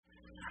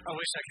I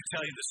wish I could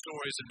tell you the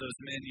stories of those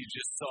men you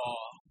just saw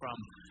from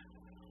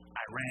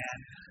Iran,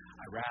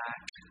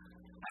 Iraq,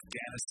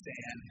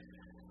 Afghanistan,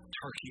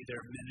 Turkey,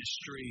 their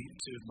ministry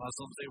to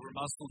Muslims. They were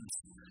Muslims,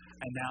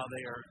 and now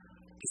they are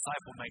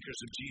disciple makers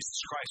of Jesus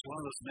Christ. One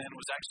of those men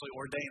was actually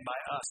ordained by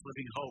us,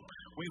 Living Hope.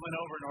 We went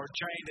over and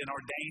trained and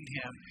ordained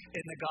him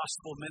in the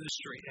gospel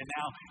ministry, and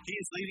now he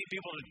is leading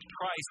people to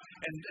Christ,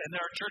 and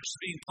there are churches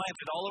being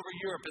planted all over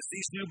Europe as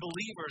these new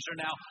believers are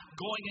now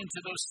going into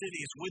those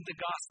cities with the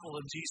gospel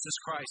of Jesus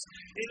Christ.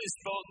 It is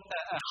both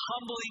a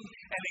humbling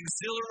and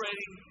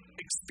exhilarating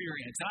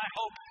experience, and I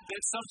hope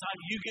that sometime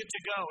you get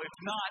to go. If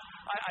not,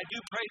 I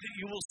do pray that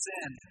you will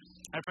send.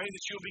 I pray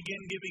that you'll begin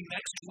giving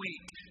next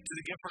week to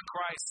the Gift for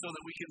Christ so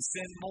that we can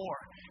send more.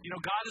 You know,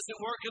 God is at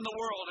work in the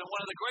world, and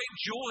one of the great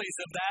joys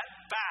of that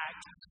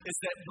fact is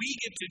that we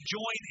get to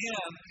join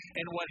him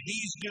in what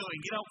he's doing.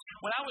 You know,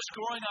 when I was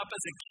growing up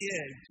as a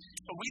kid,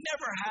 we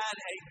never had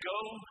a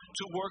go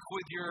to work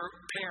with your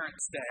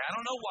parents day. I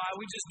don't know why,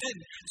 we just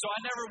didn't. So I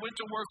never went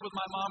to work with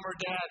my mom or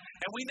dad,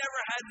 and we never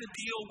had the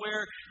deal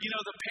where, you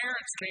know, the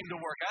parents came to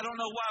work. I don't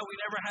know why we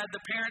never had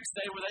the parents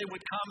day where they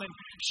would come and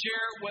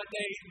share what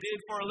they did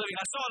for a living.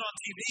 I saw it on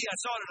TV. I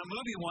saw it in a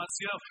movie once.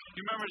 You know,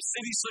 you remember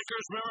City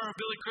Slickers? Remember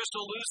Billy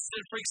Crystal Loose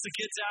that freaks the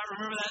kids out?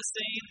 Remember that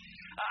scene?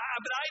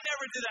 But I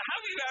never did that. How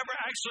have you ever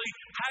actually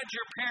had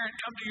your parent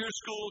come to your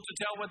school to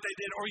tell what they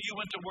did, or you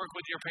went to work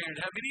with your parent?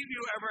 Have any of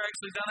you ever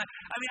actually done that?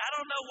 I mean, I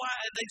don't know why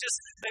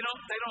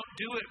they don't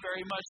do it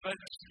very much, but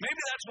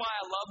maybe that's why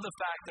I love the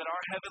fact that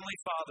our Heavenly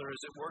Father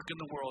is at work in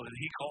the world, and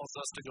he calls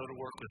us to go to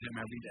work with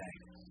him every day.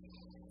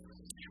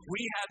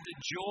 We have the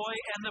joy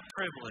and the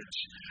privilege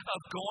of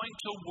going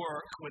to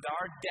work with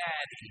our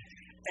daddy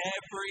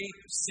every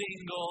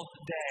single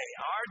day.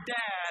 Our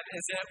dad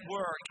is at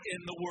work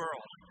in the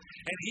world,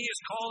 and he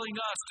is calling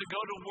us to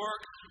go to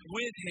work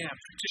with him,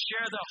 to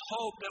share the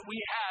hope that we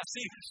have.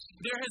 See,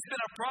 there has been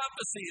a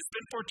prophecy, it's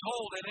been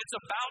foretold, and it's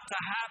about to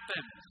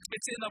happen.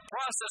 It's in the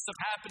process of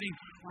happening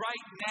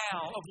right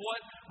now of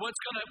what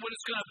it's going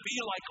to be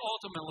like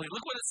ultimately.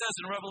 Look what it says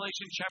in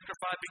Revelation chapter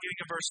 5,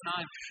 beginning of verse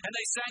 9. And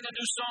they sang a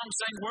new song,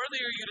 saying,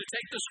 "Worthy are you to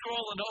take the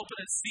scroll and to open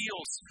its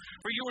seals.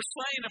 For you were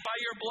slain, and by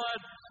your blood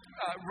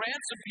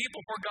ransom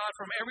people for God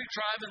from every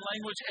tribe and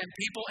language and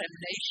people and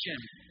nation.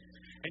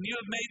 And you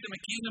have made them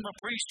a kingdom of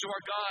priests to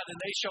our God, and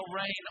they shall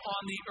reign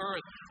on the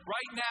earth."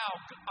 Right now,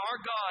 our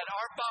God,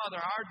 our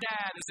Father, our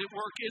Dad is at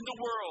work in the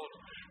world,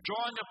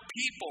 drawing a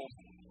people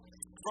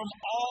from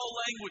all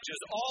languages,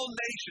 all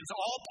nations,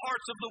 all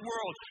parts of the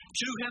world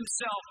to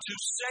himself, to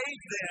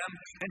save them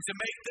and to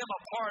make them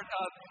a part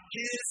of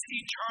his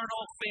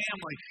eternal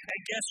family. And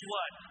guess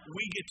what?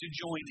 We get to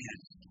join in.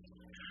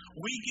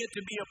 We get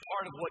to be a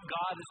part of what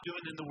God is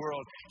doing in the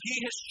world. He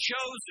has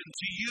chosen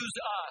to use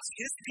us,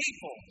 his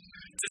people,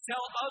 to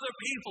tell other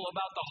people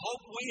about the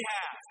hope we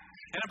have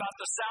and about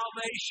the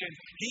salvation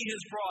he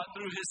has brought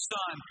through his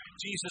Son,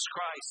 Jesus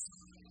Christ.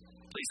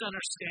 Please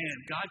understand,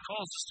 God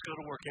calls us to go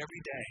to work every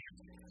day.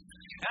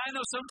 And I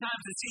know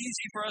sometimes it's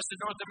easy for us in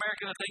North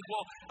America to think,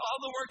 well, all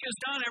the work is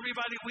done.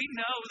 Everybody we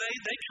know,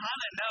 they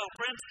kind of know.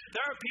 Friends,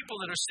 there are people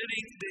that are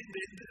sitting,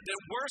 that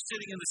were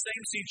sitting in the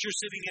same seats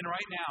you're sitting in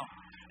right now,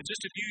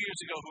 just a few years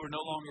ago, who are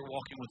no longer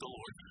walking with the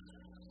Lord.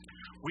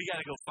 We got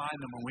to go find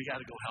them, and we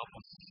got to go help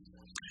them.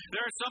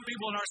 There are some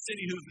people in our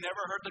city who've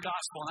never heard the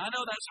gospel, and I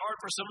know that's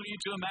hard for some of you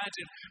to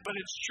imagine, but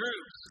it's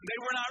true. They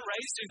were not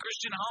raised in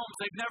Christian homes.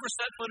 They've never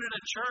set foot in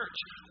a church.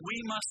 We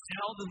must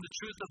tell them the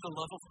truth of the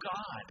love of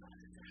God.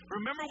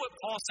 Remember what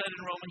Paul said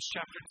in Romans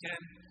chapter 10?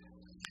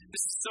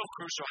 This is so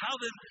crucial. How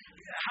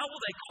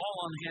will they call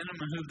on him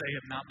whom they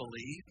have not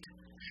believed?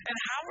 And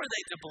how are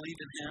they to believe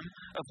in him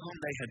of whom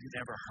they have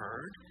never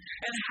heard?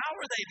 And how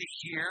are they to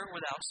hear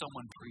without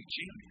someone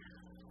preaching?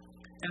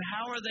 And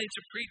how are they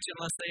to preach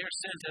unless they are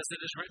sent? As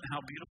it is written,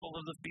 how beautiful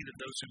are the feet of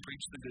those who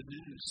preach the good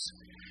news.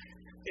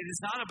 It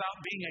is not about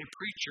being a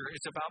preacher.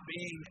 It's about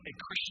being a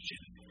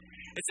Christian.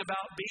 It's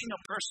about being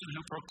a person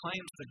who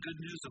proclaims the good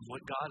news of what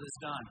God has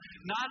done.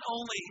 Not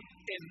only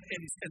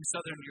in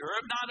Southern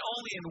Europe, not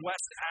only in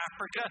West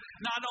Africa,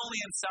 not only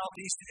in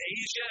Southeast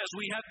Asia, as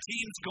we have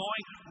teams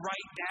going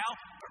right now,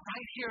 but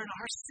right here in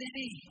our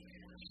city.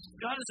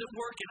 God is at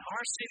work in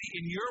our city,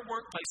 in your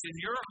workplace, in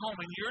your home,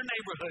 in your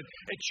neighborhood,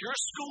 at your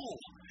school.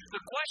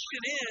 The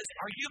question is,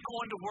 are you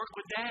going to work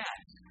with Dad?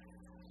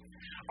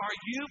 Are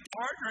you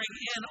partnering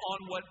in on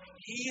what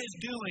he is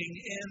doing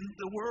in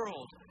the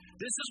world?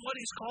 This is what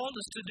he's called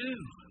us to do.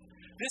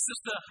 This is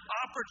the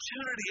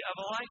opportunity of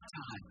a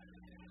lifetime.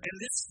 And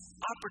this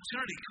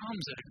opportunity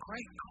comes at a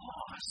great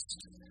cost.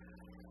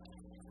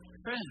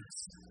 Friends,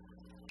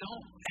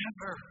 don't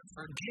ever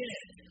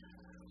forget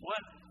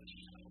what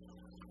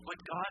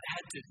God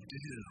had to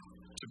do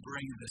to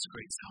bring this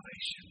great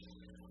salvation.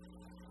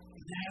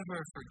 Never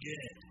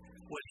forget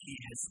what he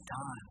has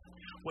done,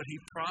 what he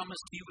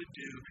promised he would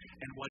do,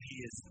 and what he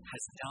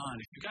has done.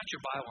 If you've got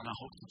your Bible, and I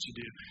hope that you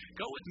do,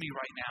 go with me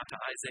right now to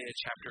Isaiah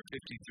chapter 53.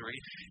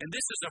 And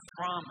this is a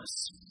promise.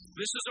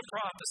 This is a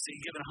prophecy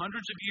given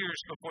hundreds of years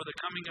before the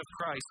coming of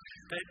Christ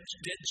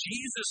that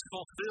Jesus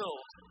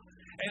fulfilled.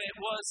 And it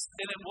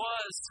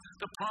was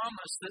the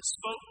promise that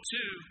spoke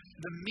to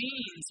the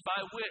means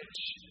by which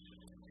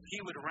he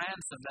would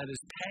ransom, that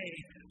is, pay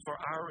for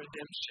our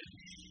redemption.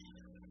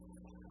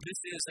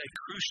 This is a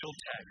crucial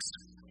text.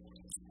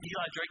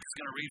 Eli Drake is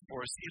going to read for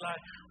us. Eli,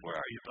 where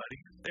are you, buddy?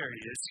 There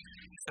he is.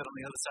 He's on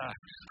the other side.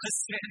 Let's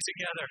stand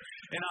together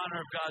in honor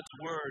of God's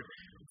word.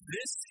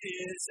 This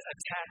is a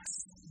text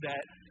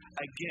that,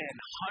 again,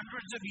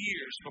 hundreds of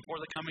years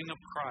before the coming of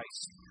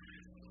Christ,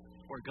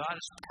 where God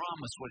has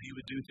promised what he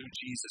would do through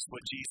Jesus,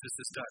 what Jesus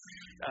has done.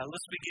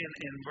 Let's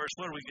begin in verse,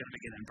 what are we going to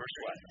begin in? Verse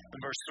what? In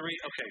verse 3?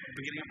 Okay,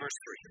 beginning in verse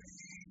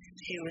 3.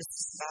 He was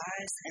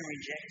despised and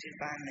rejected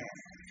by men,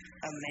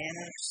 a man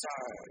of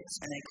sorrows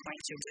and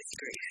acquainted with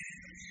grief.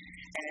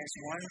 And as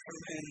one from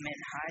whom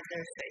men hide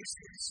their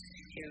faces,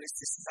 he was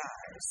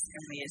despised,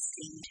 and we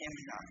esteemed him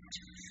not.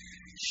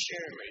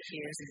 Surely he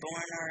has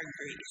borne our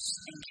griefs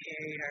and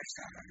carried our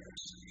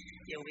sorrows.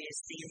 Yet we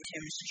esteemed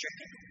him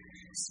stricken,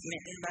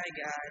 smitten by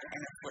God,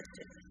 and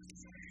afflicted.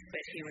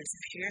 But he was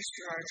pierced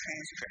for our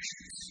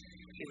transgressions.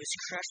 He was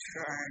crushed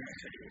for our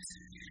iniquities.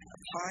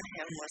 Upon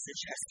him was the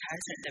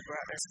chastisement that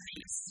brought us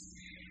peace,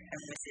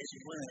 and with his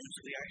wounds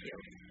we are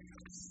healed.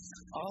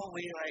 All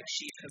we like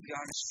sheep have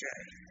gone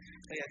astray.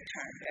 We have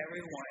turned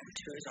every one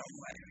to his own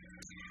way.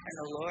 And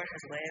the Lord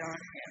has laid on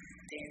him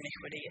the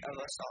iniquity of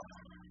us all.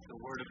 The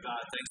word of God.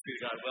 Thanks be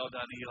to God. Well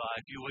done, Eli.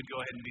 If you would go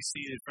ahead and be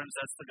seated. Friends,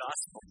 that's the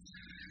gospel.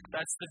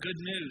 That's the good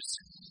news.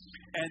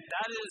 And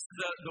that is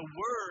the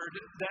word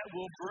that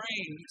will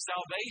bring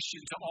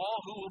salvation to all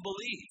who will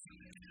believe.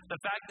 The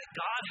fact that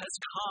God has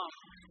come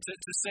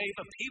to save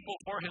a people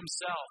for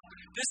himself.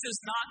 This is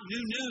not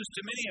new news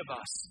to many of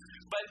us.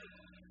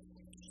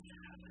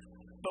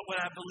 But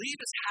what I believe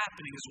is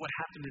happening is what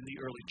happened in the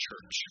early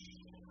church.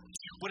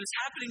 What is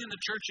happening in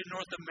the church in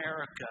North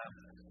America,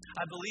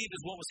 I believe,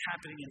 is what was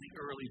happening in the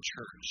early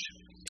church.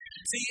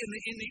 See,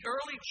 in the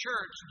early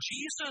church,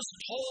 Jesus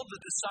told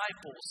the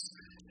disciples,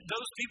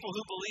 those people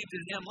who believed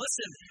in him,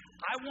 listen,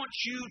 I want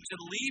you to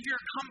leave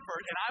your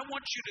comfort and I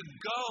want you to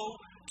go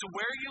to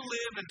where you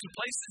live and to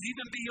places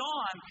even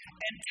beyond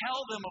and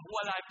tell them of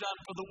what I've done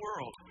for the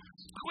world.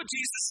 Look what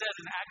Jesus said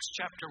in Acts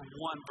chapter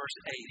 1, verse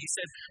 8. He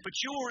said, but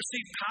you will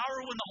receive power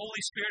when the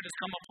Holy Spirit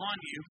has come upon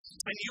you,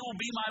 and you will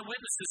be my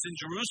witnesses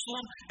in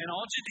Jerusalem and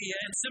all Judea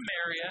and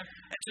Samaria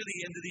and to the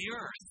end of the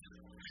earth.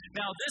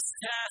 Now, this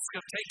task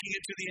of taking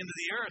it to the end of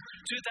the earth,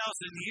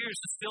 2,000 years,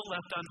 is still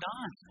left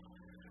undone.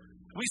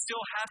 We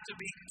still have to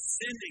be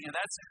sending, and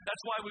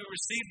that's why we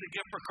receive the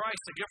gift for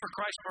Christ. The gift for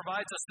Christ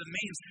provides us the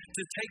means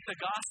to take the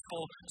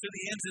gospel to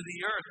the ends of the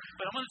earth.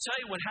 But I'm going to tell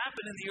you what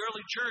happened in the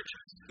early church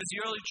is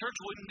the early church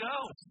wouldn't go.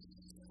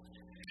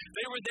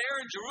 They were there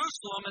in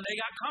Jerusalem, and they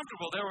got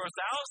comfortable. There were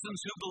thousands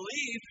who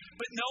believed,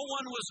 but no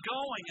one was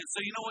going. And so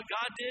you know what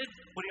God did?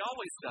 What he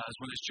always does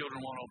when his children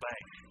won't obey.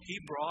 He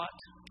brought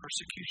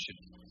persecution.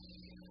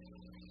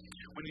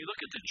 When you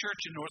look at the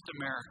church in North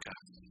America,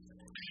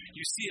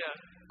 you see a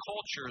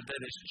culture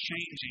that is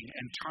changing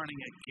and turning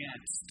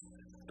against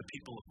the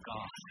people of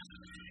God.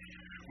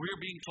 We are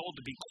being told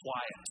to be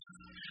quiet.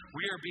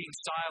 We are being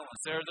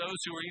silenced. There are those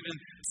who are even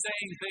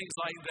saying things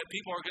like that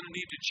people are going to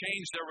need to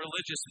change their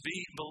religious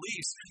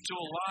beliefs to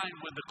align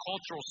with the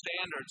cultural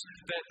standards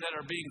that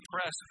are being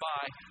pressed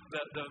by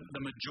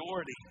the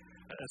majority,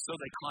 so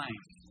they claim.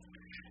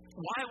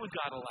 Why would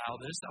God allow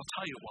this? I'll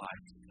tell you why.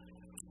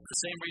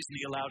 The same reason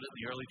he allowed it in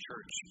the early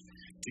church,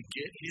 to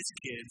get his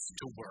kids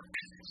to work,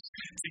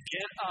 to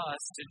get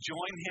us to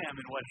join him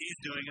in what he's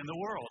doing in the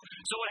world.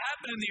 So what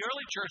happened in the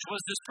early church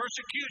was this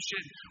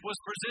persecution was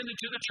presented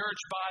to the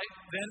church by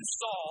then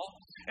Saul.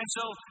 And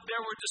so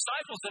there were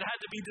disciples that had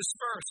to be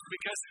dispersed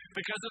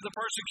because of the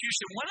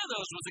persecution. One of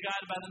those was a guy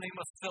by the name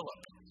of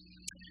Philip.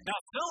 Now,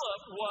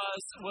 Philip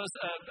was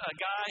a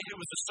guy who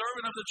was a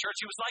servant of the church.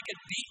 He was like a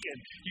deacon.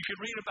 You could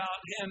read about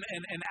him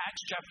in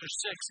Acts chapter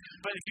 6.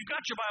 But if you've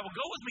got your Bible,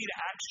 go with me to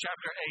Acts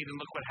chapter 8 and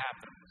look what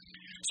happened.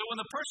 So when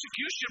the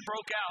persecution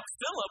broke out,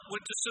 Philip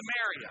went to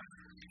Samaria.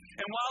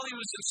 And while he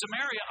was in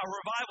Samaria, a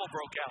revival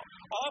broke out.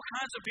 All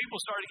kinds of people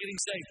started getting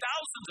saved.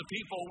 Thousands of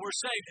people were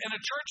saved, and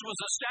a church was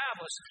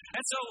established.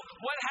 And so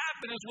what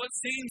happened is what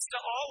seems to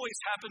always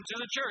happen to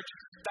the church.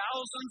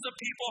 Thousands of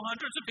people,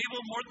 hundreds of people,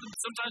 more than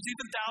sometimes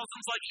even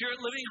thousands, like here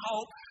at Living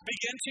Hope,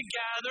 begin to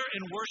gather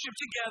and worship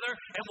together.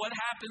 And what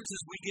happens is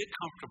we get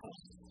comfortable.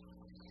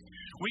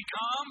 We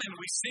come and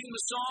we sing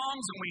the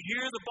songs and we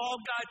hear the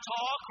bald guy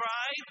talk,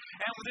 right?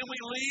 And then we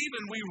leave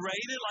and we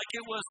rate it like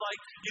it was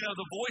like,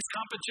 the voice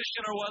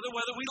competition or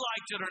whether we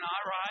liked it or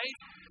not, right?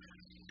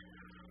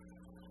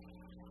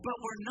 But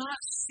we're not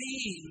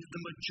seeing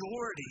the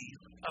majority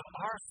of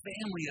our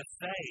family of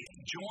faith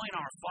join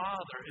our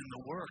Father in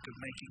the work of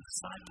making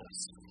disciples.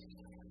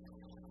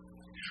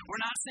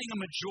 We're not seeing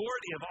a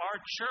majority of our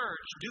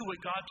church do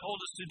what God told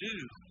us to do,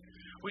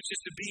 which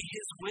is to be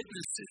his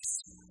witnesses.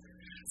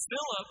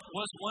 Philip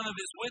was one of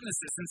his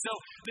witnesses. And so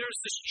there's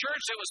this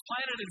church that was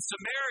planted in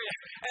Samaria.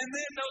 And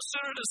then no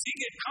sooner does he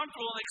get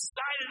comfortable and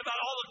excited about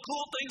all the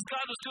cool things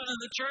God was doing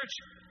in the church,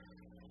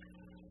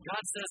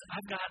 God says,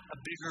 I've got a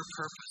bigger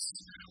purpose.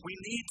 We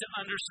need to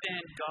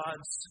understand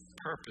God's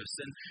purpose.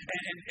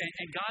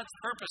 And God's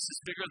purpose is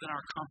bigger than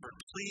our comfort.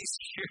 Please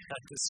hear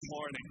that this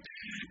morning.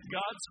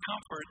 God's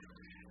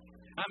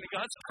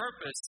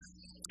purpose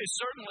is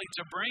certainly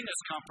to bring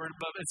us comfort,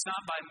 but it's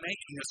not by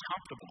making us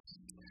comfortable.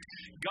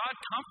 God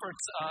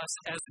comforts us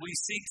as we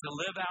seek to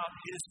live out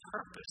His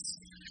purpose.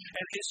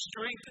 And His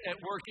strength at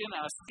work in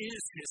us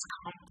is His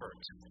comfort.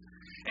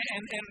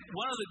 And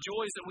one of the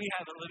joys that we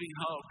have at Living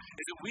Hope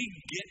is that we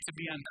get to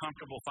be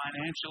uncomfortable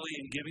financially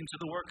and giving to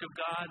the work of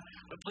God.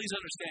 But please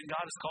understand,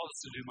 God has called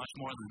us to do much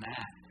more than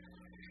that.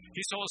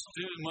 He's told us to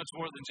do much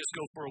more than just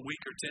go for a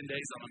week or 10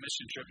 days on a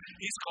mission trip.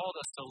 He's called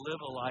us to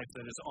live a life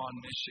that is on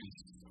mission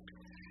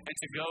and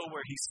to go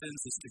where He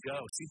sends us to go.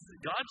 See,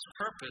 God's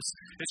purpose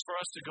is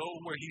for us to go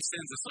where He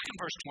sends us. Look in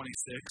verse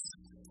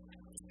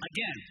 26.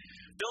 Again,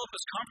 Philip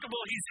is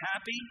comfortable. He's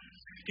happy.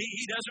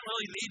 He doesn't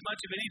really need much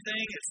of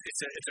anything.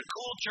 It's a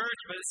cool church,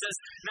 but it says,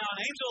 now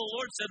an angel of the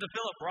Lord said to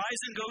Philip,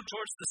 rise and go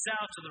towards the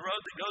south to the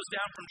road that goes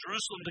down from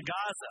Jerusalem to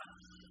Gaza.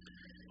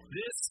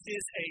 This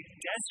is a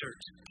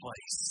desert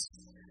place.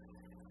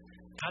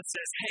 God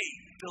says, hey,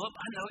 Philip,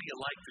 I know you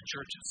like the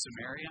church in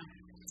Samaria,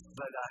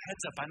 but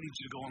heads up, I need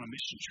you to go on a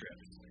mission trip.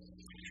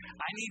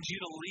 I need you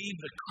to leave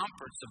the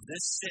comforts of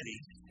this city,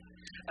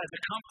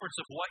 the comforts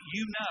of what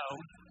you know,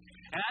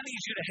 and I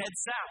need you to head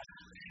south.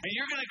 And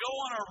you're going to go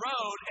on a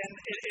road, and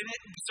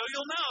so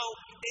you'll know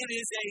it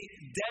is a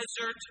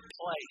desert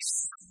place.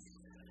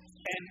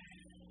 And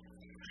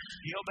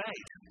he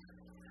obeyed.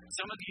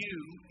 Some of you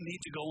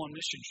need to go on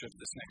mission trip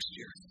this next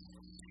year.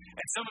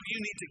 And some of you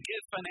need to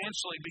give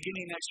financially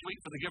beginning next week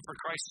for the Gift for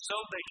Christ so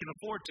they can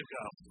afford to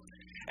go.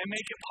 And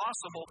make it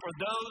possible for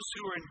those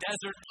who are in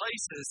desert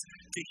places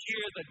to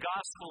hear the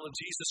gospel of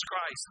Jesus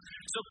Christ.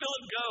 So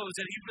Philip goes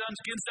and he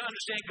begins to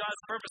understand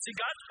God's purpose.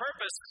 See, God's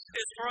purpose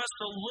is for us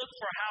to look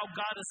for how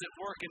God is at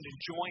work and to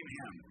join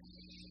Him.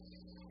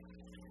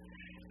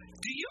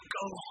 Do you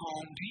go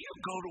home? Do you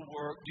go to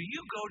work? Do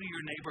you go to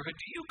your neighborhood?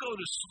 Do you go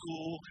to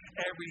school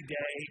every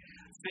day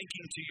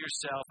thinking to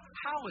yourself,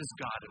 how is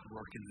God at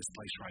work in this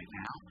place right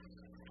now?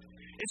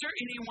 Is there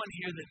anyone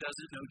here that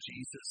doesn't know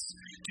Jesus?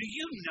 Do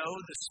you know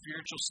the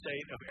spiritual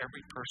state of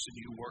every person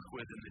you work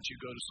with and that you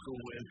go to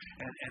school with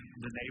and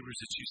the neighbors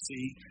that you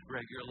see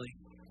regularly?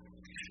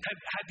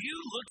 Have you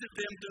looked at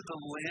them through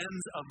the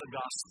lens of the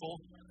gospel?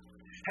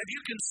 Have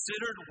you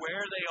considered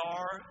where they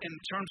are in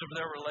terms of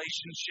their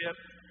relationship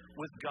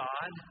with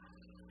God?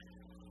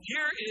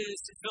 Here is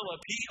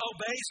Philip. He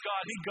obeys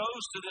God. He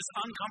goes to this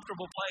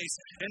uncomfortable place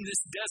in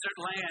this desert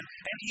land,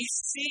 and he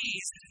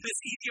sees this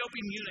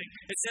Ethiopian eunuch.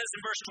 It says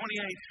in verse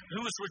 28,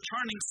 who was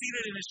returning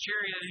seated in his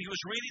chariot, and he was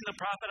reading the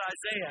prophet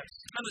Isaiah.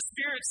 And the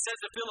Spirit says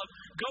to Philip,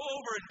 go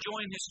over and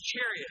join his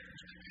chariot.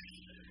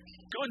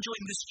 Go and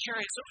join this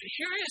chariot. So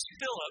here is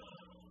Philip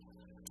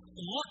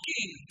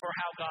looking for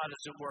how God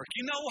is at work.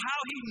 You know how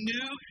he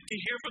knew to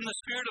hear from the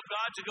Spirit of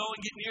God to go and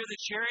get near the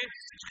chariot?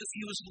 It's because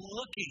he was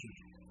looking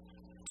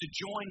to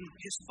join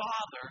his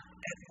Father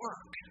at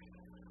work.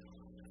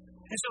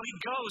 And so he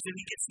goes and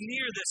he gets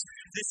near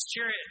this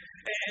chariot.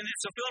 And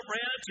so Philip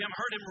ran up to him,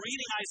 heard him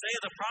reading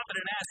Isaiah the prophet,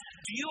 and asked,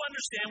 do you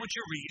understand what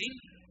you're reading?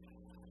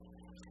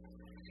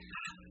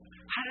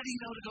 How did he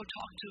know to go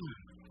talk to him?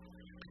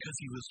 Because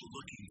he was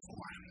looking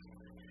for him.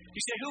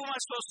 You say, who am I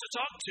supposed to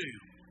talk to?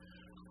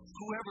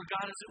 Whoever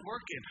God is at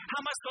work in.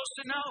 How am I supposed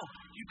to know?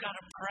 You've got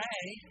to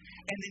pray,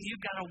 and then you've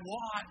got to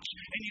watch,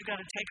 and you've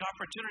got to take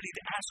opportunity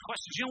to ask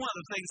questions. You know one of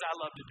the things I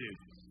love to do?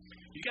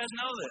 You guys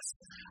know this.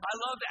 I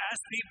love to ask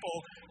people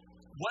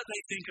what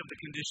they think of the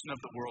condition of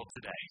the world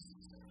today.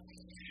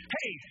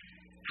 Hey,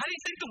 how do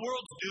you think the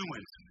world's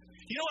doing?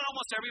 You know what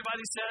almost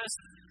everybody says?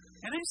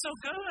 It ain't so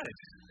good.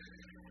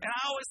 And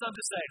I always love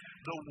to say,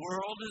 the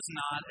world is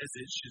not as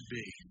it should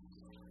be.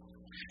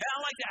 And I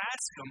like to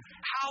ask them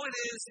how it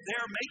is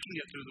they're making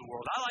it through the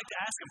world. I like to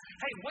ask them,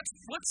 hey, what's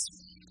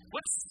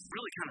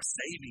really kind of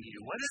saving you?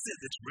 What is it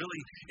that's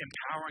really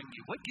empowering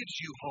you? What gives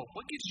you hope?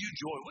 What gives you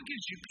joy? What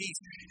gives you peace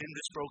in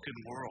this broken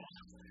world?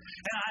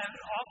 And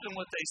often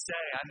what they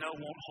say, I know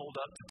won't hold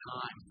up to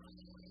time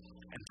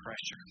and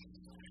pressure.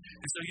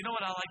 And so you know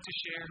what I like to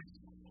share?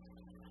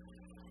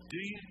 Do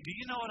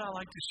you know what I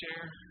like to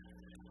share?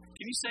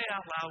 Can you say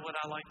out loud what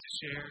I like to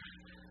share?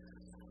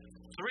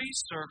 3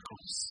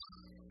 circles.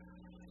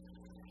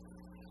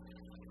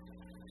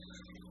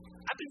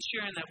 I've been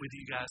sharing that with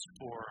you guys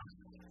for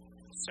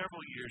several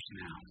years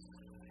now.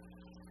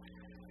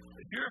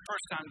 If you're a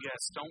first-time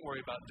guest, don't worry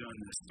about doing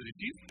this. But if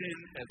you've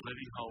been at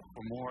Living Hope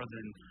for more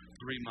than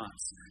 3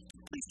 months,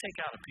 please take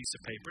out a piece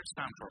of paper. It's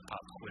time for a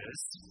pop quiz.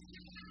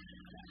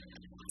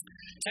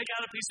 Take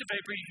out a piece of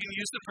paper. You can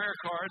use the prayer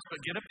cards,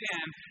 but get a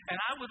pen. And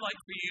I would like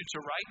for you to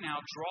right now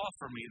draw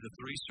for me the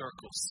 3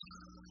 circles.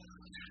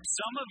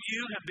 Some of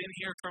you have been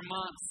here for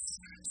months.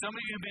 Some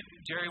of you have been,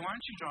 Jerry, why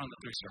aren't you drawing the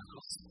three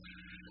circles?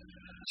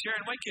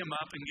 Sharon, wake him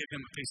up and give him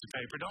a piece of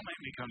paper. Don't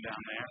make me come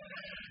down there.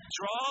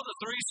 Draw the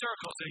three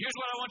circles. And here's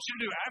what I want you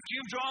to do. After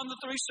you've drawn the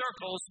three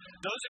circles,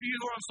 those of you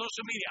who are on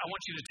social media, I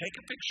want you to take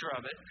a picture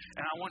of it,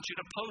 and I want you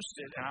to post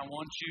it, and I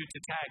want you to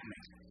tag me.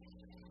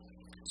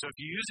 So if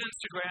you use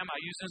Instagram, I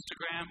use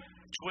Instagram,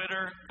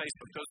 Twitter,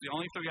 Facebook. Those are the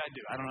only three I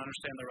do. I don't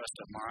understand the rest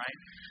of them, all right?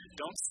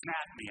 Don't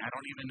snap me. I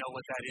don't even know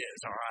what that is,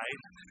 all right?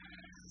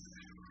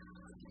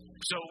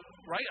 So,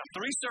 right up,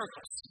 three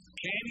circles.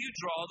 Can you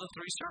draw the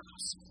three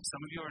circles?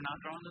 Some of you are not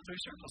drawing the three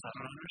circles. I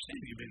don't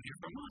understand. You've been here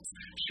for months.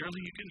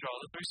 Surely you can draw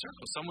the three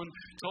circles. Someone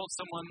told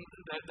someone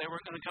that they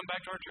weren't going to come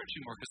back to our church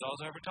anymore because all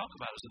I ever talk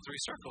about is the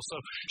three circles. So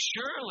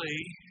surely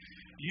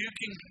you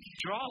can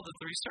draw the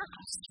three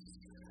circles.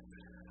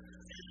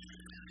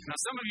 Now,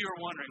 some of you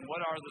are wondering,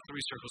 what are the three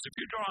circles? If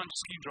you're drawing,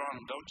 just keep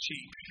drawing them. Don't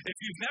cheat. If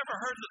you've never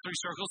heard the three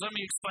circles, let me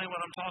explain what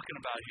I'm talking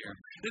about here.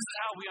 This is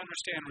how we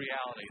understand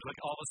reality.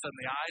 Look, all of a sudden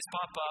the eyes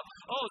pop up.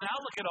 Oh, now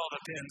look at all the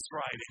pins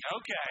writing.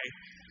 Okay.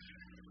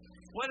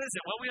 What is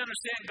it? Well, we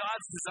understand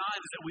God's design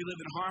is that we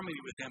live in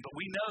harmony with Him, but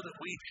we know that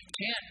we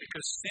can't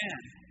because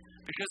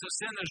of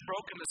sin, there's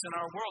brokenness in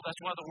our world.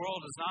 That's why the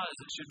world is not as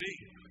it should be.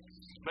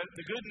 But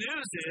the good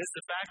news is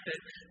the fact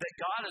that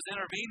God has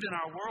intervened in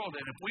our world,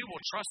 and if we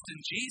will trust in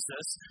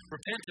Jesus,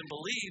 repent and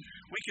believe,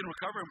 we can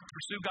recover and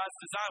pursue God's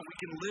design.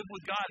 We can live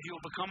with God. He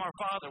will become our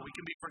Father. We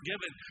can be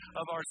forgiven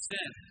of our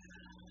sin.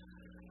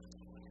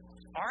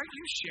 Are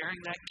you sharing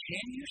that?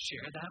 Can you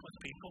share that with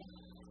people?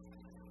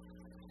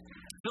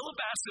 Philip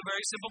asked a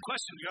very simple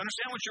question. Do you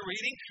understand what you're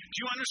reading? Do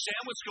you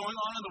understand what's going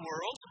on in the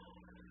world?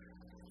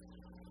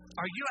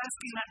 Are you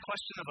asking that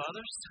question of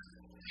others?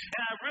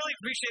 And I really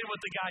appreciated what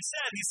the guy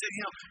said. He said,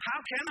 how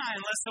can I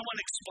unless someone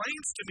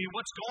explains to me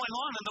what's going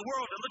on in the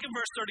world? And look at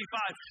verse 35.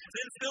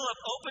 Then Philip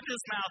opened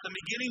his mouth, and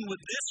beginning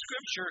with this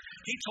scripture,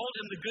 he told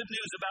him the good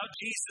news about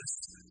Jesus.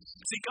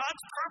 See,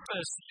 God's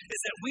purpose is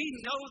that we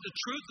know the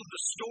truth of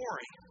the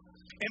story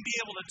and be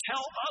able to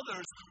tell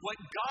others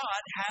what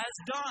God has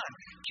done.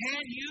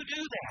 Can you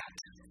do that?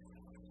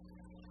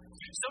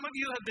 Some of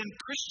you have been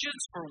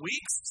Christians for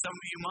weeks, some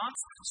of you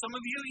months, some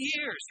of you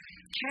years.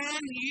 Can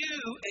you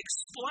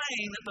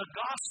explain the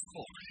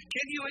gospel?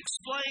 Can you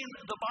explain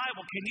the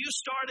Bible? Can you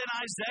start in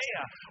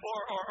Isaiah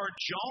or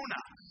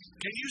Jonah?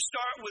 Can you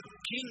start with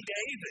King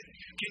David?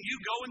 Can you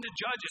go into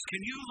Judges?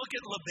 Can you look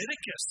at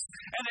Leviticus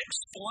and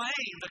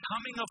explain the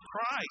coming of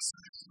Christ?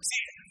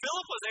 See,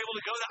 Philip was able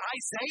to go to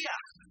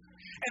Isaiah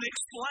and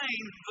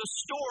explain the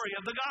story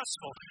of the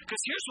gospel.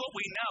 Because here's what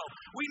we know.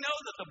 We know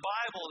that the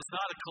Bible is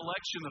not a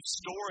collection of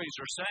stories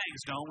or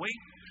sayings, don't we?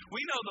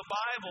 We know the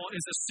Bible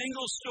is a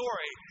single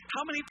story.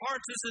 How many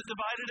parts is it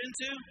divided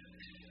into?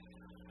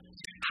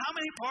 How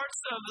many parts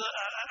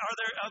are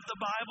there of the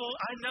Bible?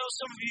 I know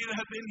some of you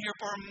have been here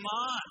for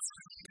months.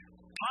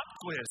 Pop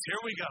quiz.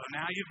 Here we go.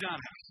 Now you've done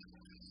it.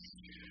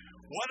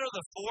 What are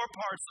the four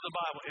parts of the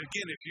Bible?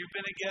 Again, if you've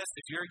been a guest,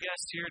 if you're a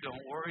guest here,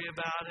 don't worry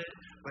about it.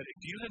 But if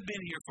you have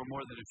been here for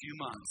more than a few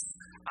months,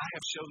 I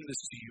have shown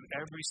this to you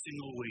every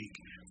single week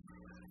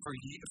for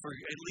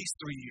at least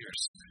 3 years.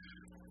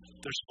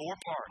 There's four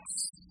parts.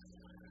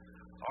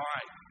 All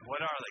right,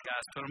 what are they,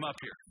 guys? Put them up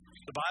here.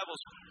 The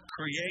Bible's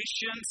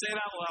creation. Say it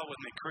out loud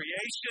with me.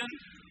 Creation.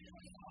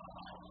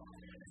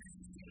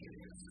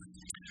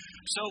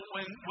 So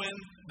when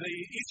the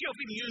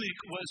Ethiopian eunuch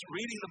was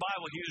reading the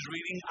Bible, he was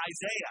reading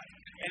Isaiah,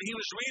 and he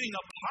was reading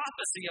a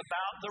prophecy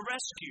about the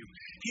rescue.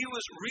 He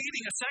was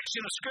reading a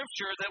section of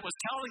Scripture that was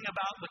telling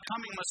about the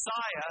coming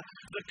Messiah,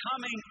 the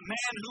coming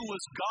man who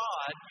was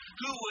God,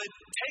 who would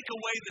take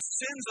away the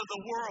sins of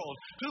the world,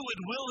 who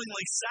would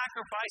willingly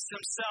sacrifice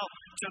himself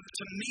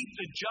to meet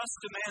the just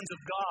demands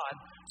of God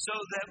so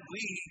that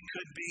we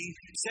could be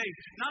saved.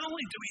 Not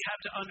only do we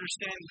have to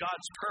understand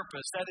God's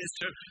purpose, that is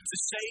to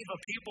save a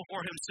people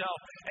for himself,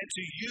 and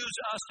to use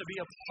us to be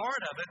a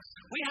part of it,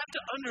 we have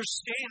to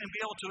understand and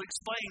be able to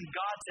explain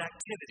God's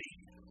activity.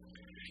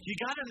 You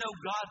got to know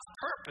God's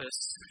purpose.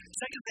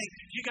 Second thing,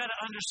 you got to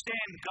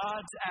understand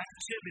God's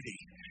activity.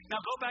 Now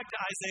go back to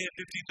Isaiah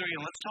 53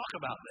 and let's talk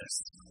about this.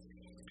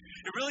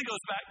 It really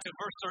goes back to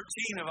verse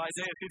 13 of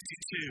Isaiah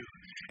 52.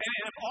 And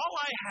if all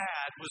I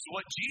had was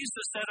what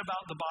Jesus said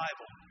about the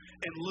Bible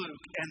in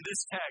Luke and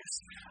this text,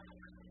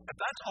 if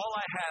that's all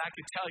I had, I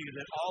could tell you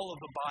that all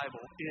of the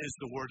Bible is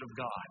the Word of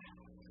God.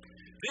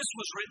 This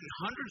was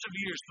written hundreds of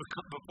years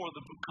before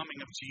the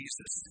coming of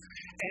Jesus.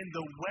 And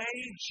the way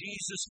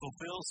Jesus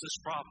fulfills this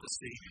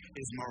prophecy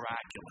is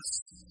miraculous.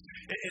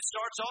 It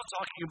starts off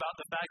talking about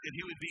the fact that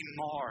he would be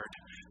marred,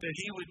 that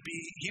he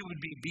would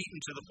be beaten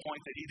to the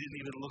point that he didn't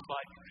even look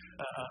like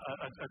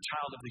a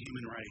child of the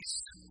human race.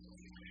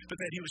 But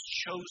that he was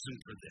chosen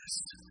for this.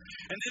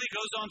 And then it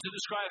goes on to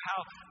describe how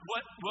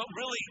what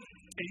really,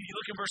 and you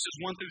look at verses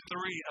 1 through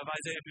 3 of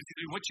Isaiah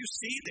 53, what you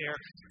see there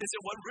is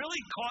that what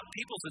really caught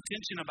people's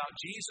attention about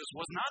Jesus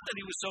was not that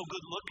he was so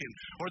good looking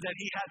or that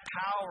he had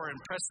power and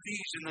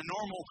prestige in the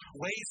normal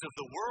ways of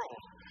the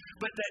world,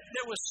 but that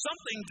there was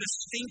something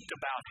distinct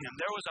about him.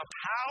 There was a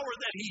power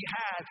that he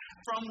had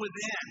from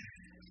within.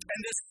 And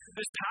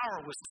this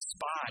power was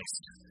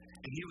despised,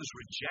 and he was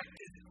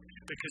rejected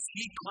because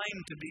he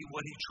claimed to be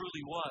what he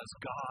truly was,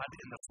 God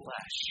in the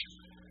flesh,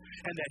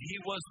 and that he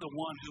was the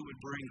one who would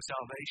bring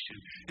salvation.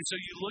 And so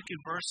you look in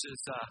verses,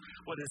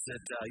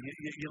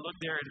 you look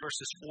there in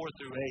verses 4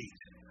 through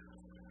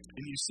 8,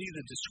 and you see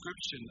the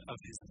description of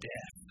his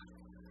death.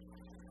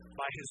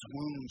 By his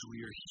wounds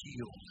we are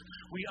healed.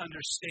 We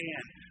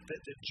understand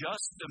that the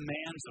just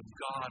demands of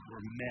God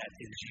were met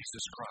in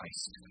Jesus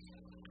Christ.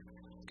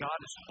 God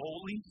is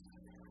holy.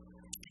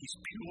 He's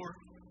pure.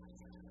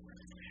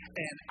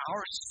 And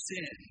our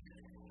sin,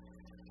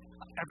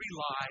 every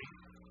lie,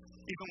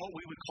 even what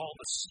we would call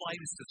the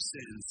slightest of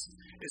sins,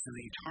 is an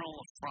eternal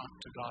affront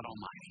to God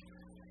Almighty.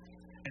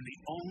 And the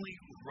only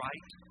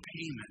right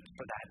payment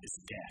for that is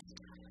death,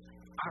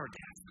 our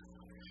death.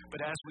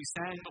 But as we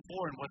sang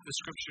before, and what the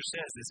Scripture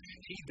says is,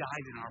 he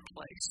died in our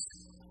place.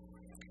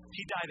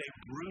 He died a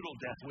brutal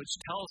death, which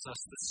tells us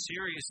the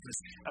seriousness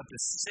of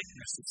the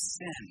sickness of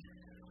sin.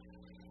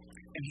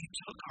 And he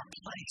took our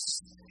place,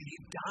 and he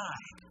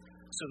died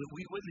so that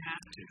we wouldn't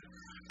have to.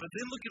 But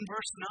then look in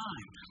verse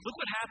 9. Look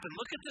what happened.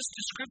 Look at this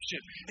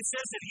description. It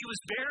says that he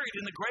was buried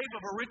in the grave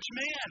of a rich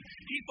man.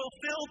 He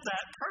fulfilled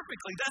that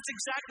perfectly. That's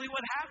exactly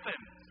what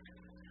happened.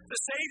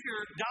 The Savior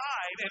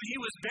died, and he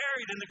was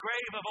buried in the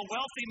grave of a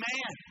wealthy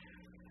man.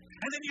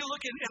 And then you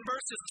look in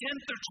verses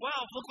 10 through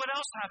 12, look what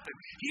else happened.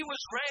 He was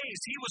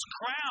raised, he was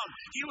crowned,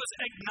 he was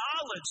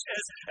acknowledged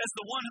as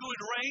the one who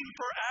would reign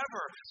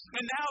forever.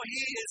 And now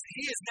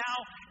he is now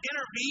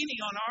intervening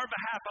on our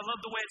behalf. I love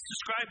the way it's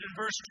described in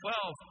verse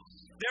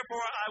 12.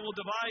 Therefore I will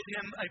divide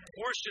him a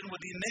portion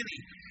with the many,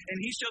 and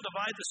he shall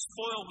divide the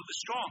spoil with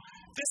the strong.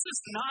 This is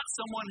not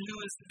someone who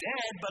is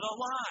dead but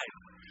alive.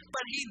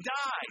 But he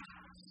died.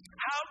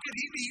 How could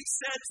he be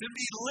said to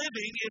be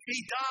living if he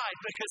died?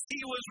 Because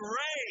he was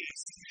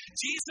raised.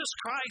 Jesus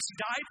Christ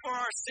died for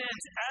our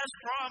sins as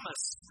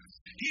promised.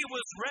 He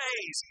was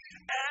raised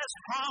as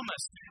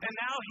promised. And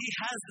now he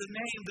has the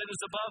name that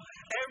is above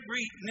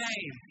every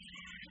name.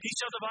 He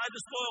shall divide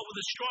the spoil with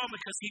the strong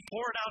because he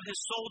poured out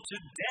his soul to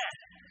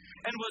death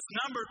and was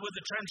numbered with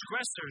the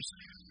transgressors.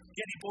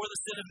 Yet he bore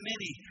the sin of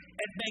many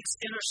and makes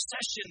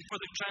intercession for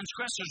the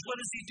transgressors. What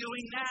is he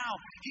doing now?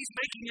 He's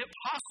making it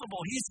possible.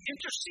 He's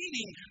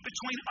interceding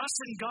between us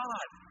and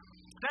God.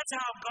 That's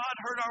how God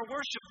heard our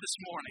worship this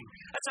morning.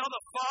 That's how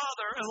the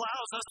Father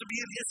allows us to be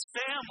in his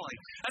family.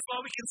 That's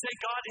why we can say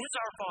God is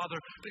our Father,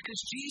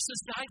 because Jesus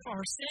died for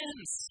our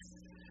sins.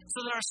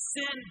 So that our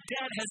sin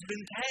debt has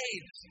been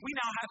paid. We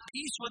now have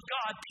peace with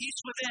God, peace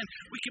within.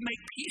 We can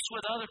make peace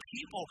with other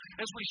people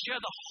as we share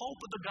the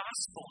hope of the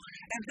gospel.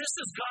 And this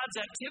is God's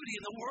activity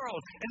in the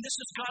world. And this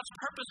is God's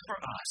purpose for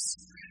us.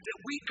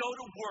 That we go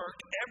to work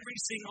every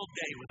single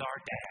day with our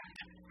dad.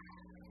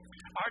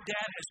 Our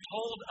dad has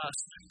told us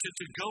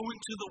to go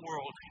into the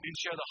world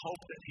and share the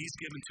hope that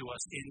he's given to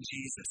us in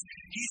Jesus.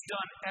 He's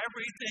done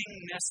everything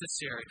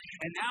necessary.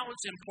 And now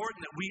it's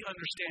important that we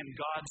understand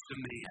God's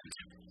demand.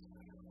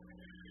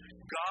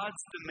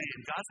 God's demand.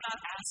 God's not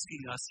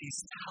asking us,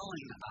 he's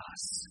telling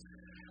us.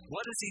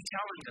 What is he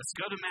telling us?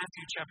 Go to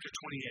Matthew chapter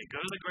 28. Go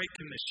to the Great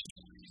Commission.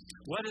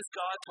 What has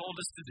God told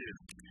us to do?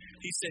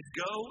 He said,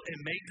 go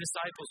and make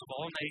disciples of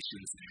all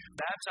nations,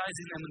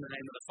 baptizing them in the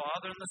name of the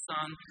Father and the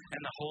Son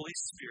and the Holy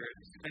Spirit,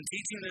 and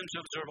teaching them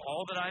to observe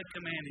all that I have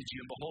commanded you.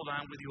 And behold,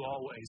 I am with you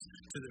always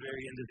to the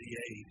very end of the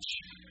age.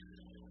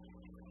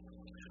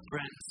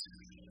 Friends,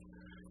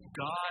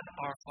 God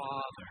our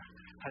Father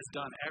has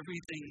done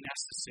everything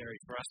necessary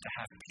for us to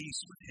have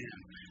peace with him,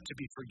 to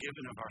be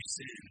forgiven of our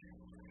sin.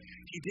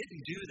 He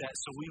didn't do that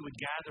so we would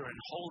gather in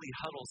holy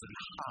huddles and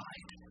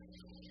hide.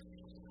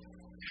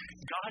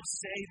 God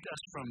saved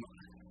us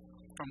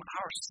from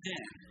our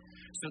sin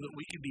so that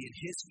we could be in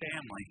his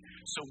family,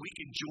 so we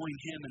could join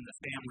him in the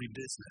family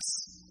business.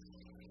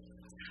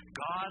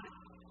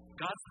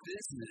 God's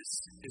business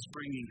is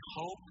bringing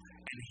hope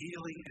and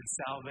healing and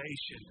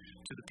salvation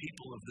to the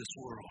people of this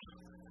world.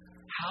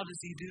 How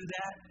does he do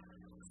that?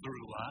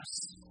 Through us.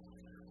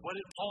 What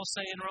did Paul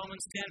say in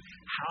Romans 10?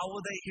 How will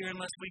they hear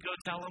unless we go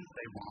tell them?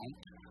 They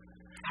won't.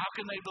 How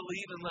can they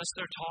believe unless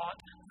they're taught?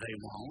 They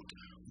won't.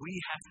 We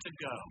have to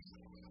go.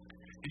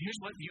 And here's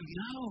what you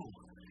know.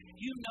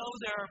 You know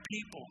there are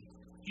people.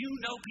 You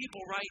know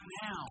people right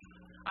now.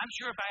 I'm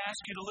sure if I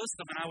asked you to list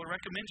them, and I would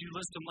recommend you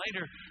list them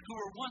later, who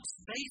were once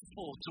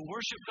faithful to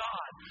worship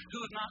God,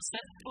 who have not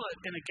set foot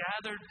in a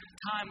gathered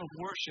time of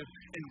worship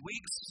in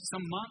weeks,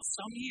 some months,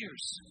 some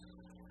years.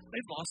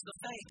 They've lost the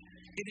faith.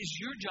 It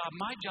is your job,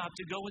 my job,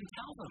 to go and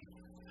tell them.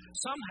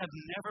 Some have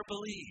never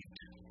believed.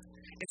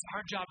 It's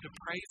our job to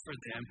pray for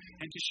them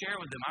and to share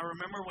with them. I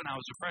remember when I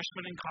was a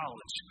freshman in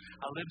college,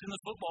 I lived in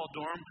the football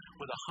dorm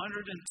with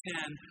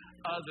 110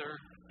 other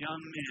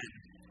young men.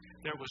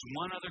 There was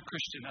one other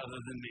Christian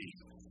other than me.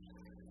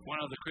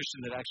 One other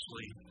Christian that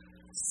actually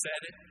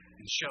said it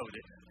and showed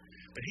it.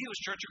 But he was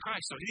Church of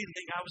Christ, so he didn't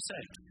think I was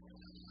saved.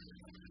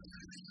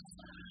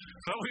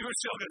 But we were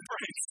still good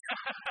friends.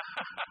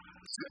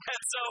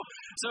 And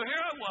so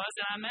here I was,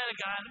 and I met a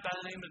guy by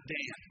the name of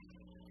Dan.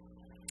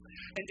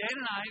 And Dan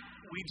and I,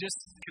 we just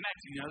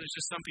connected. You know, there's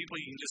just some people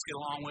you can just get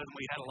along with, and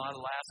we had a lot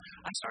of laughs.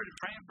 I started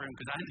praying for him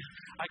because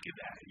I could,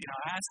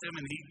 I asked him,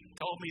 and he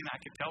told me, and I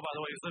could tell by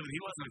the way he was living,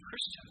 he wasn't a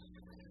Christian.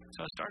 So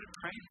I started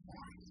praying for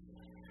him.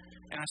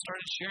 And I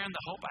started sharing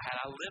the hope I had.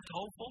 I lived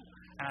hopeful,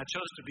 and I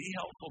chose to be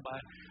helpful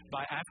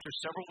by after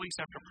several weeks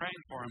after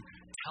praying for him,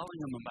 telling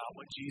him about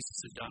what Jesus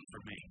had done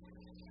for me.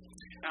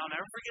 Now, I'll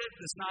never forget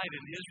this night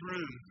in his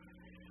room,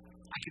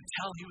 I could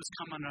tell he was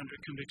coming under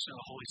conviction of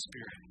the Holy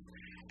Spirit.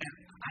 And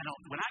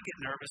when I get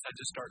nervous, I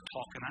just start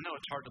talking. I know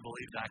it's hard to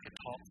believe that I could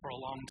talk for a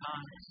long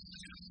time,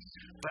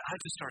 but I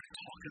just started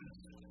talking.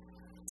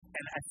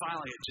 And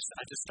finally,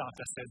 I just stopped.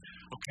 I said,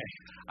 okay,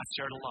 I've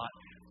shared a lot.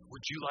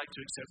 Would you like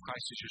to accept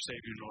Christ as your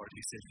Savior and Lord?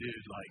 He said,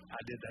 dude,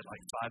 I did that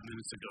 5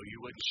 minutes ago. You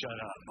wouldn't shut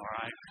up, all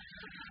right?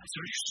 So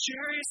are you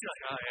serious? You're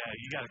like, oh, yeah,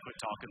 you got to quit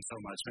talking so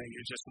much, man.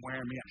 You're just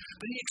wearing me out.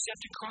 But he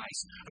accepted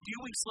Christ. A few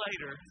weeks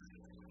later,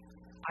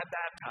 I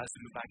baptized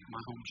him back in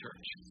my home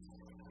church.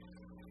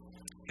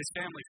 His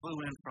family flew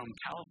in from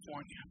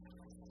California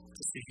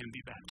to see him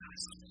be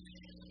baptized.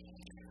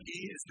 He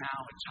is now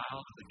a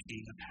child of the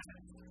King of Heaven.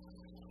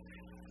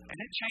 And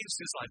it changed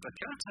his life, but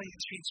can I tell you,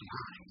 it changed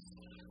mine.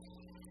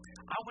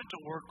 I went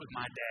to work with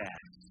my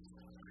dad.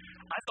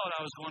 I thought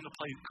I was going to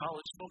play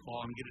college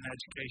football and get an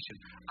education.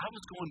 I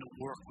was going to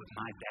work with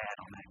my dad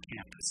on that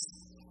campus.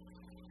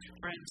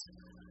 Friends,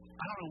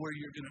 I don't know where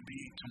you're going to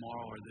be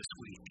tomorrow or this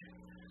week,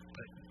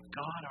 but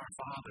God our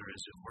Father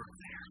is at work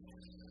there.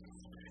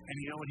 And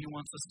you know what He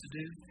wants us to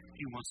do?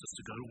 He wants us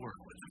to go to work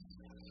with Him.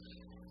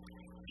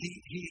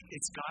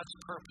 It's God's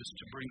purpose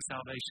to bring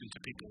salvation to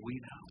people we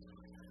know.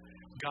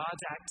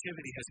 God's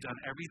activity has done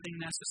everything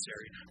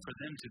necessary for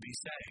them to be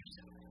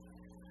saved.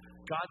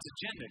 God's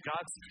agenda,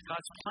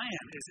 God's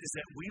plan is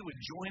that we would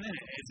join in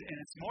it. And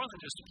it's more than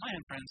just a plan,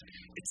 friends.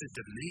 It's a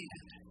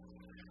demand.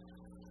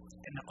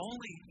 And the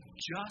only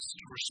just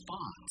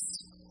response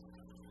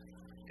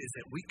is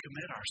that we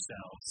commit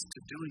ourselves to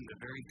doing the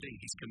very thing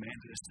He's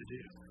commanded us to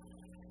do.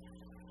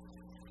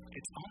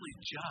 It's only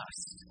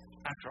just,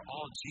 after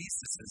all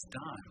Jesus has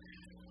done,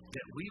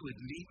 that we would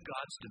meet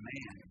God's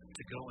demand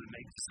to go and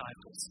make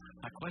disciples.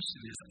 My question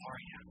is,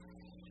 are you?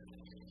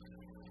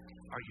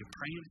 Are you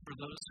praying for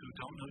those who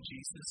don't know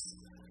Jesus?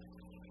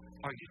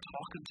 Are you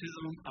talking to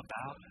them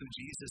about who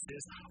Jesus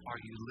is?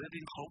 Are you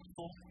living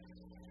hopeful?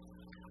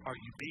 Are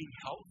you being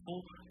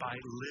helpful by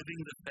living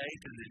the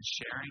faith and then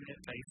sharing it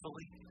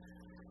faithfully?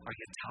 Are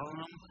you telling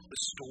them the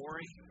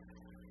story?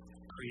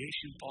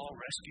 Creation, fall,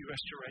 rescue,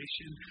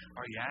 restoration?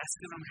 Are you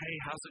asking them, hey,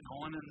 how's it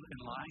going in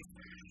life?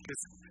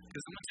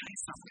 Because I'm going to tell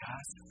you something,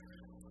 guys.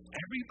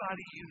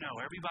 Everybody you know,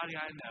 everybody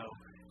I know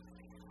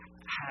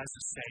has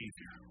a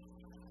Savior.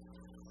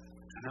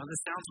 I know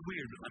this sounds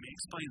weird, but let me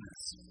explain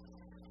this.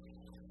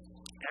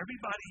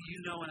 Everybody you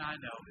know and I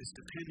know is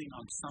depending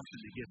on something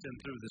to get them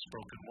through this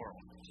broken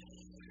world.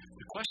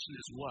 The question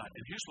is what?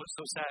 And here's what's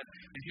so sad,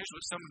 and here's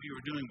what some of you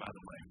are doing, by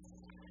the way.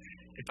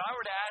 If I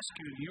were to ask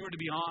you, and you were to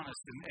be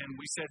honest, and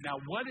we said, now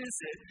what is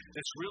it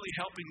that's really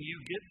helping you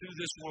get through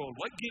this world?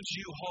 What gives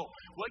you hope?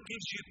 What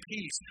gives you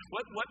peace?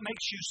 What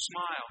makes you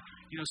smile?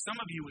 You know, some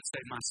of you would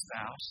say, my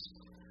spouse.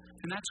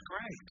 And that's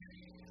great.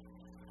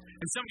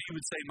 And some of you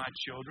would say, my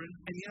children.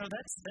 And you know,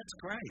 that's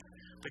great.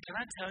 But can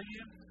I tell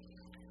you,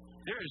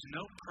 there is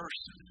no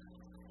person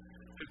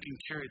who can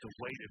carry the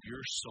weight of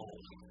your soul.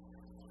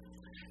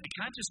 And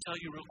can I just tell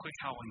you real quick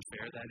how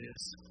unfair that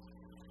is?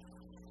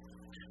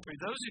 For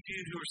those of you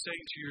who are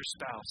saying to your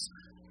spouse,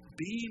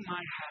 be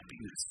my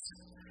happiness,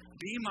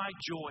 be my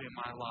joy in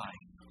my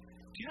life,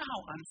 do you know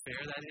how unfair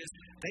that is?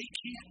 They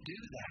can't do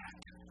that.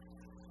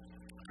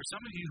 For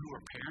some of you who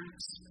are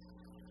parents,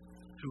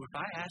 who if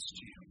I asked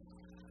you,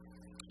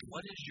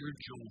 what is your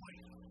joy?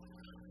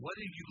 What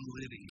are you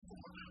living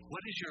for?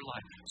 What is your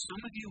life?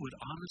 Some of you would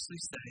honestly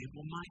say,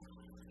 well,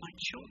 my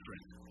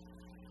children.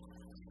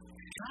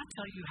 Can I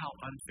tell you how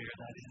unfair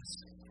that is?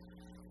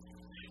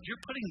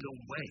 You're putting the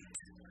weight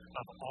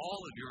of all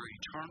of your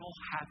eternal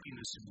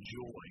happiness and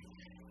joy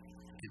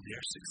in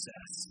their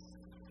success.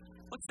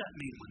 What's that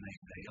mean when they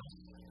fail?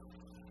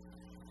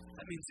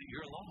 That means that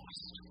you're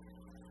lost.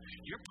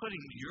 You're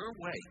putting your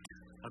weight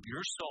of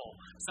your soul,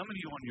 some of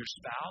you on your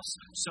spouse,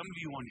 some of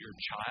you on your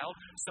child,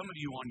 some of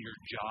you on your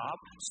job,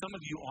 some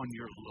of you on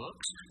your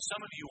looks,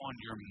 some of you on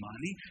your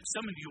money,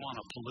 some of you on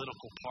a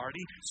political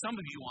party, some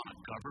of you on a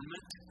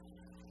government.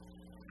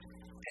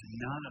 And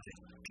none of it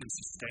can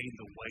sustain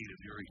the weight of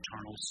your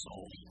eternal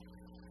soul.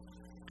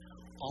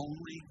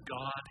 Only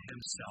God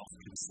Himself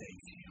can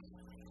save you.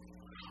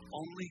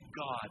 Only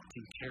God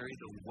can carry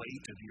the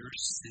weight of your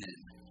sin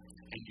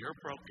and your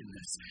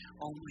brokenness.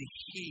 Only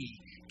He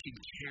can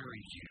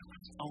carry you.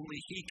 Only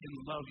He can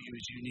love you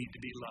as you need to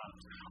be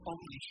loved.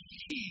 Only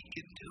He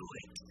can do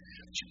it.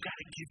 But you've got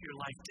to give your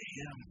life to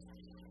Him.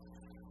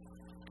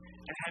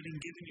 And having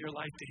given your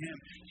life to Him,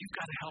 you've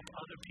got to help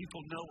other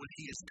people know what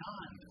He has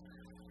done.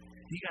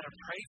 You've got to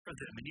pray for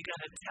them, and you've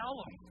got to tell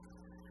them.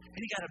 And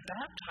you got to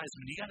baptize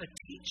them, and you got to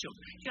teach them.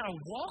 You got to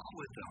walk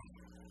with them.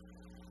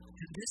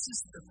 And this is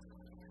the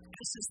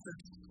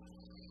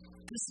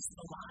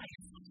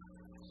life.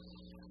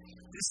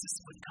 This is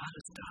what God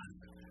has done.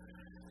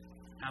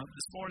 Now,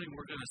 this morning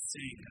we're going to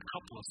sing a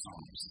couple of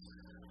songs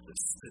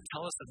that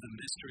tell us of the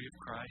mystery of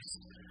Christ,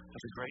 of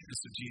the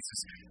greatness of Jesus.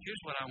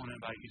 Here's what I want to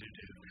invite you to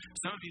do.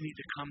 Some of you need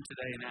to come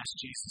today and ask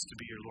Jesus to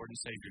be your Lord and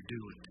Savior.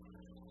 Do it.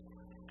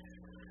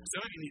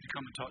 Some of you need to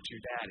come and talk to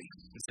your daddy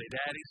and say,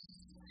 Daddy,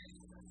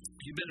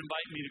 you've been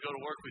inviting me to go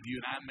to work with you,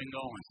 and I haven't been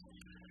going.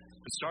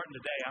 But starting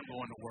today, I'm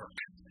going to work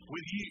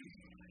with you.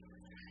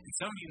 And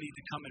some of you need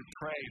to come and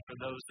pray for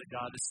those that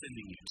God is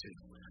sending you to.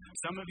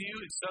 Some of you,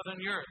 it's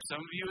Southern Europe.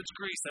 Some of you, it's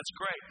Greece. That's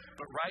great.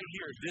 But right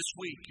here, this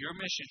week, your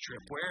mission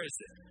trip, where is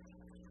it?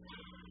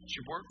 It's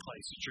your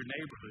workplace. It's your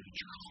neighborhood. It's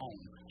your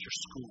home. It's your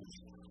school.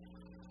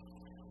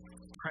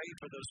 Pray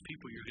for those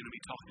people you're going to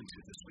be talking to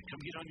this week.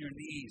 Come get on your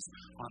knees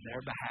on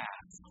their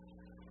behalf.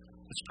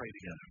 Let's pray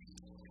together.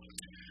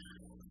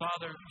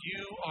 Father,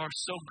 you are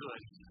so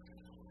good.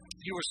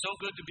 You are so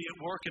good to be at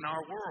work in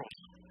our world.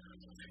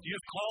 You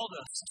have called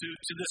us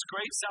to this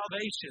great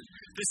salvation,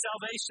 this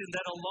salvation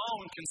that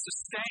alone can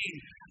sustain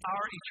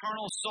our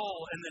eternal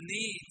soul and the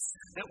needs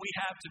that we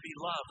have to be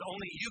loved.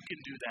 Only you can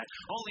do that.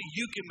 Only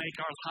you can make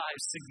our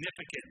lives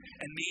significant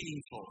and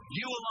meaningful.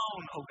 You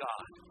alone, oh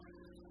God.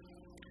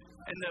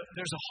 And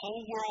there's a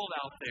whole world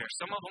out there.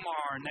 Some of them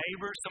are our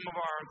neighbors, some of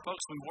our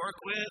folks we work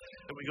with,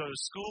 that we go to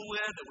school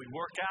with, that we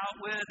work out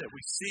with, that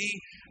we see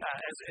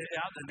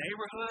out in the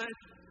neighborhood.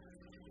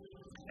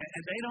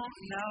 And they don't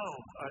know,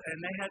 and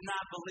they had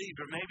not believed,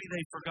 or maybe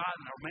they've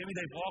forgotten, or maybe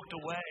they've walked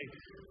away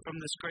from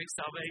this great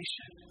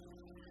salvation.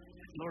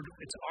 Lord,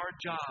 it's our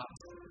job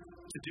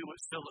to do what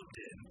Philip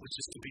did, which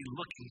is to be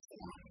looking for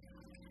them,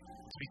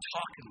 to be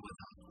talking with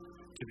them,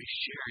 to be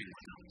sharing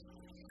with them.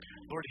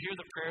 Lord, hear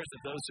the prayers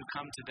of those who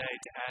come today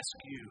to ask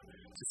you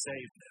to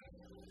save them,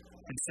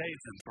 and save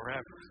them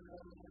forever.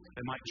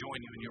 They might join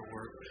you in your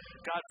work.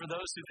 God, for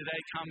those who today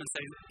come and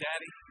say,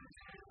 Daddy,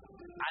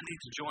 I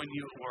need to join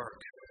you at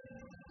work.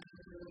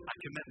 I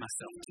commit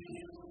myself to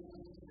you.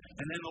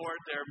 And then, Lord,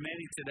 there are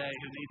many today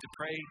who need to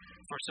pray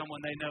for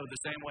someone they know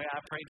the same way I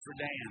prayed for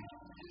Dan.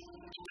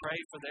 To pray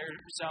for their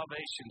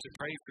salvation, to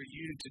pray for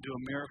you to do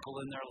a miracle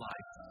in their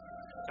life.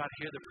 God,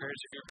 hear the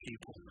prayers of your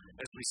people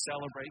as we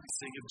celebrate and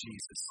sing of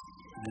Jesus.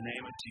 In the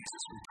name of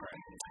Jesus we pray.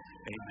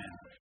 Amen.